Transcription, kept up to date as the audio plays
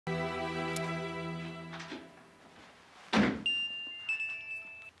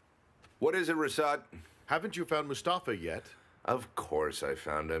What is it, Rasat? Haven't you found Mustafa yet? Of course I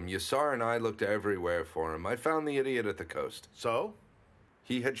found him. Yassar and I looked everywhere for him. I found the idiot at the coast. So?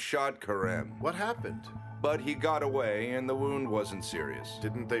 He had shot Crimean. What happened? But he got away, and the wound wasn't serious.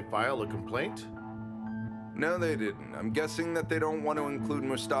 Didn't they file a complaint? No, they didn't. I'm guessing that they don't want to include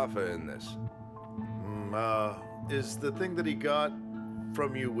Mustafa in this. Is the thing that he got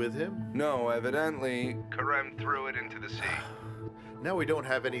from you with him? No, evidently, Crimean threw it into the sea. Now we don't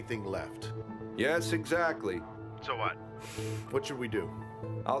have anything left. Yes, exactly. So what? What should we do?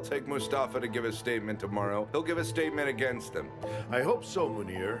 I'll take Mustafa to give a statement tomorrow. He'll give a statement against them. I hope so,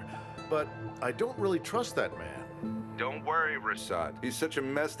 Munir, but I don't really trust that man. Don't worry, Rasat. He's such a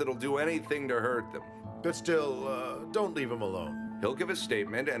mess that'll do anything to hurt them. But still, don't leave him alone. He'll give a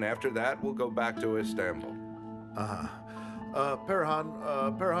statement, and after that, we'll go back to Istanbul.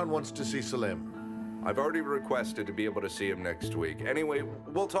 Perhan wants to see Selim. I've already requested to be able to see him next week. Anyway,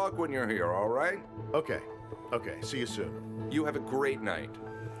 we'll talk when you're here, all right? Okay. Okay, see you soon. You have a great night.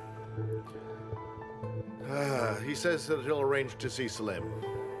 He says that he'll arrange to see Selim.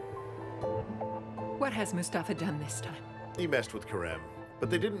 What has Mustafa done this time? He messed with Crimean, but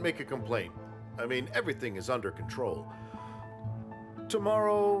they didn't make a complaint. I mean, everything is under control.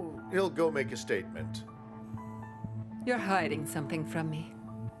 Tomorrow, he'll go make a statement. You're hiding something from me.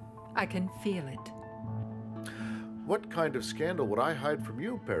 I can feel it. What kind of scandal would I hide from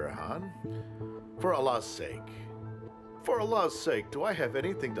you, Perhan? For Allah's sake. For Allah's sake, do I have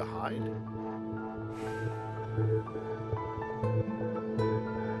anything to hide?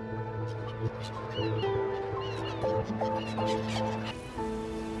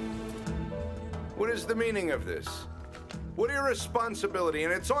 What is the meaning of this? What are your responsibility?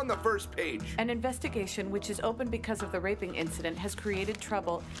 And it's on the first page. An investigation which is open because of the raping incident has created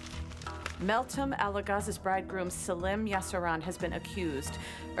trouble. Meltem Alagaz's bridegroom Selim Yassaran has been accused.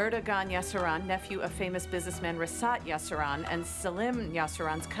 Erdogan Yassaran, nephew of famous businessman Rasat Yassaran, and Selim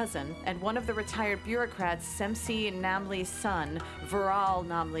Yassaran's cousin, and one of the retired bureaucrats, Semsi Namli's son, Viral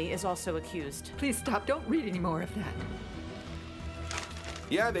Namli, is also accused. Please stop. Don't read any more of that.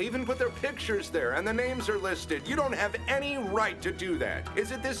 Yeah, they even put their pictures there, and the names are listed. You don't have any right to do that.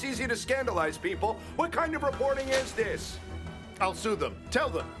 Is it this easy to scandalize people? What kind of reporting is this? I'll sue them. Tell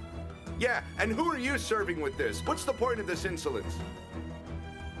them. Yeah, and who are you serving with this? What's the point of this insolence?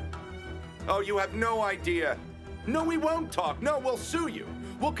 Oh, you have no idea. No, we won't talk. No, we'll sue you.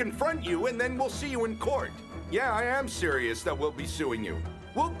 We'll confront you, and then we'll see you in court. Yeah, I am serious that we'll be suing you.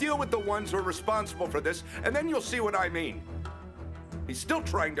 We'll deal with the ones who are responsible for this, and then you'll see what I mean. He's still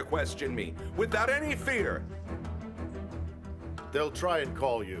trying to question me, without any fear. They'll try and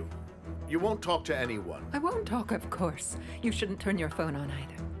call you. You won't talk to anyone. I won't talk, of course. You shouldn't turn your phone on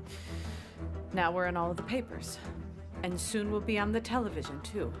either. Now we're in all of the papers. And soon we'll be on the television,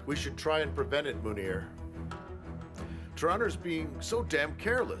 too. We should try and prevent it, Munir. Tirana's being so damn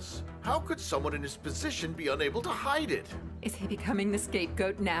careless. How could someone in his position be unable to hide it? Is he becoming the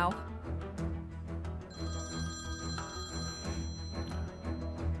scapegoat now?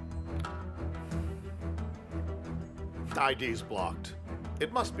 ID's blocked.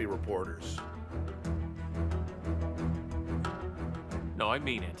 It must be reporters. No, I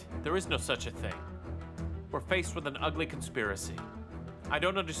mean it. There is no such a thing. We're faced with an ugly conspiracy. I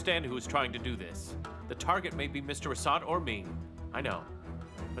don't understand who is trying to do this. The target may be Mr. Assad or me. I know.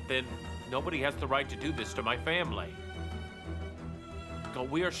 But then, nobody has the right to do this to my family. Oh,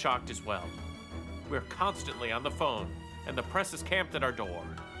 we are shocked as well. We're constantly on the phone, and the press is camped at our door.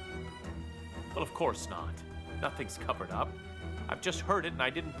 Well, of course not. Nothing's covered up. I've just heard it and I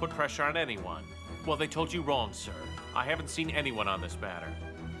didn't put pressure on anyone. Well, they told you wrong, sir. I haven't seen anyone on this matter.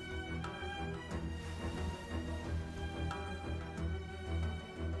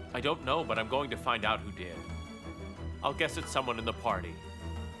 I don't know, but I'm going to find out who did. I'll guess it's someone in the party.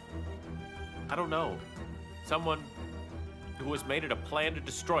 I don't know. Someone who has made it a plan to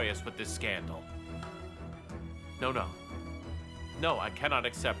destroy us with this scandal. No, no. No, I cannot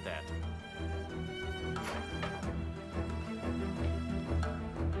accept that.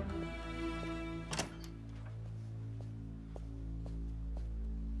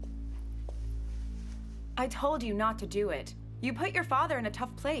 I told you not to do it. You put your father in a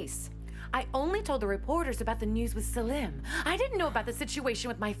tough place. I only told the reporters about the news with Selim. I didn't know about the situation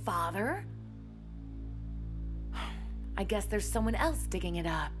with my father. I guess there's someone else digging it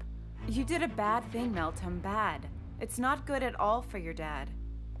up. You did a bad thing, Meltem, bad. It's not good at all for your dad.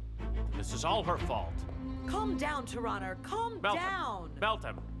 This is all her fault. Calm down, Taşaner. Calm down.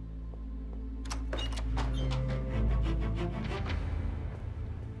 Meltem.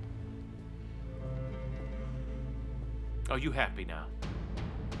 Are you happy now?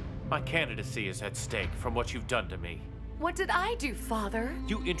 My candidacy is at stake from what you've done to me. What did I do, Father?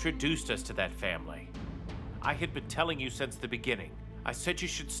 You introduced us to that family. I had been telling you since the beginning. I said you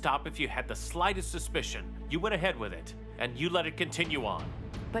should stop if you had the slightest suspicion. You went ahead with it, and you let it continue on.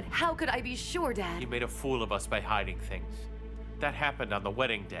 But how could I be sure, Dad? You made a fool of us by hiding things. That happened on the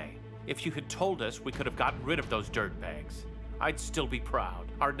wedding day. If you had told us, we could have gotten rid of those dirtbags. I'd still be proud.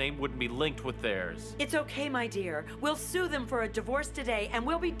 Our name wouldn't be linked with theirs. It's okay, my dear. We'll sue them for a divorce today, and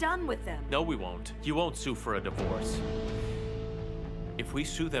we'll be done with them. No, we won't. You won't sue for a divorce. If we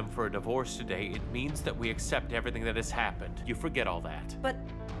sue them for a divorce today, it means that we accept everything that has happened. You forget all that. But,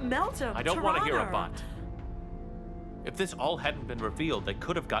 Meltem, I don't want to hear a but. If this all hadn't been revealed, they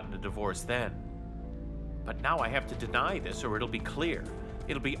could have gotten a divorce then. But now I have to deny this or it'll be clear.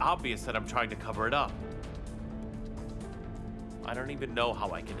 It'll be obvious that I'm trying to cover it up. I don't even know how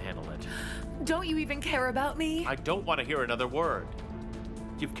I can handle it. Don't you even care about me? I don't want to hear another word.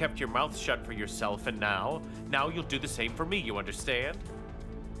 You've kept your mouth shut for yourself, and now you'll do the same for me, you understand?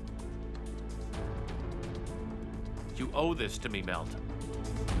 You owe this to me, Meltem.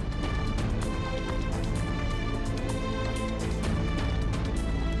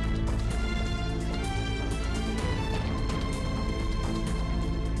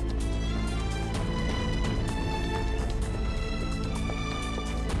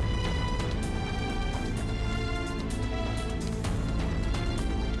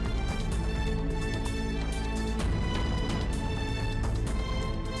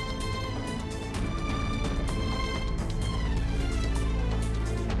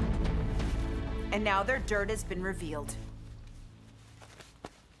 And now their dirt has been revealed.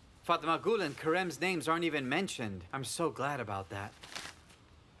 Fatmagul and Kerem's names aren't even mentioned. I'm so glad about that.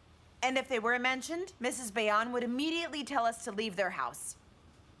 And if they were mentioned, Mrs. Bayan would immediately tell us to leave their house.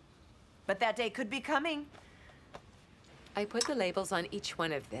 But that day could be coming. I put the labels on each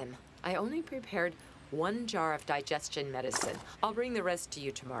one of them. I only prepared 1 jar of digestion medicine. I'll bring the rest to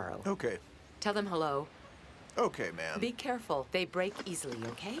you tomorrow. Okay. Tell them hello. Okay, ma'am. Be careful. They break easily,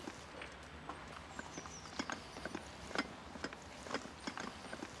 okay?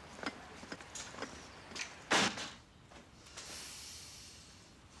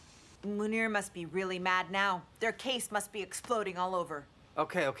 Munir must be really mad now. Their case must be exploding all over.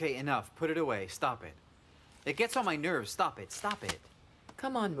 Okay, enough. Put it away. Stop it. It gets on my nerves. Stop it. Stop it.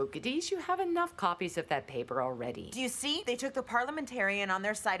 Come on, Mukaddesh. You have enough copies of that paper already. Do you see? They took the parliamentarian on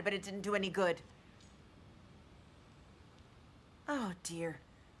their side, but it didn't do any good. Oh, dear.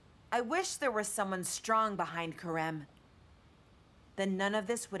 I wish there was someone strong behind Kerem. Then none of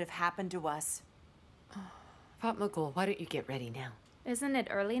this would have happened to us. Fatmagul, why don't you get ready now? Isn't it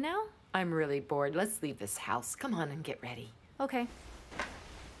early now? I'm really bored. Let's leave this house. Come on and get ready. Okay.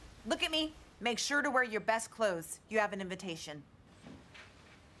 Look at me. Make sure to wear your best clothes. You have an invitation.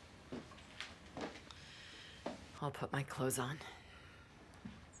 I'll put my clothes on.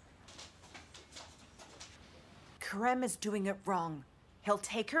 Kerem is doing it wrong. He'll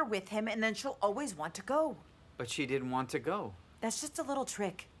take her with him, and then she'll always want to go. But she didn't want to go. That's just a little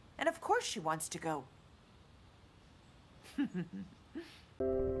trick. And of course she wants to go.